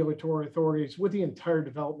the regulatory authorities, with the entire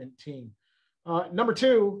development team. Number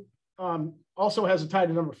 2 also has a tie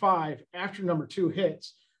to number 5 after number 2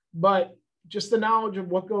 hits, but just the knowledge of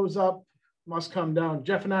what goes up must come down.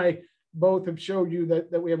 Jeff and I both have showed you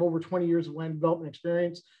that we have over 20 years of land development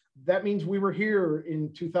experience. that means we were here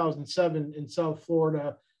in 2007 in South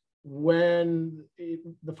Florida when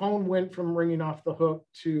the phone went from ringing off the hook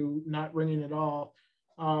to not ringing at all.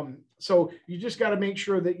 So you just got to make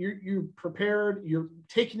sure that you're prepared, you're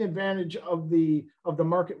taking advantage of the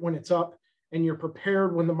market when it's up, and you're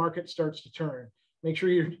prepared when the market starts to turn. Make sure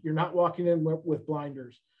you're not walking in with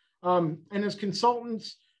blinders. And as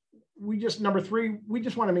consultants, number three, we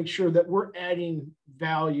just want to make sure that we're adding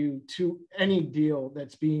value to any deal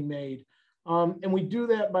that's being made. And we do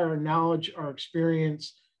that by our knowledge, our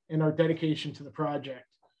experience, and our dedication to the project.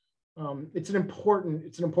 It's an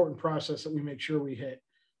important process that we make sure we hit.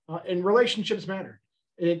 And relationships matter.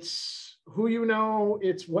 It's who you know,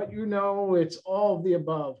 it's what you know, it's all of the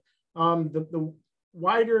above. The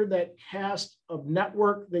wider that cast of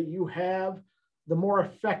network that you have, the more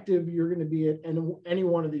effective you're going to be at any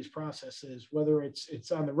one of these processes, whether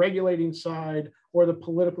it's on the regulating side or the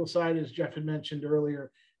political side, as Jeff had mentioned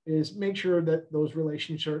earlier, is make sure that those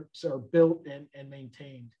relationships are built and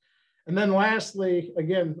maintained. And then lastly,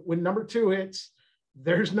 again, when number two hits,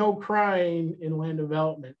 there's no crying in land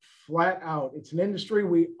development, flat out. It's an industry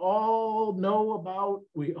we all know about,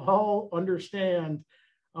 we all understand.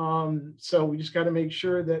 So we just got to make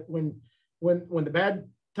sure that when the bad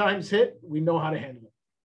times hit, we know how to handle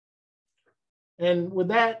it. And with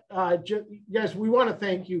that, guys, we want to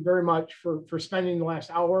thank you very much for spending the last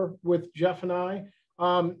hour with Jeff and I.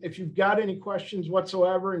 If you've got any questions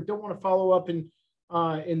whatsoever and don't want to follow up in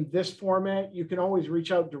this format, you can always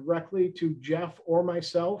reach out directly to Jeff or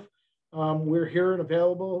myself. We're here and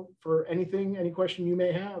available for any question you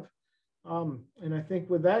may have. And I think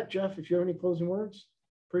with that, Jeff, if you have any closing words,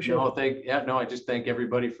 appreciate it. I just thank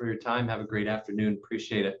everybody for your time. Have a great afternoon.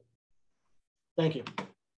 Appreciate it. Thank you.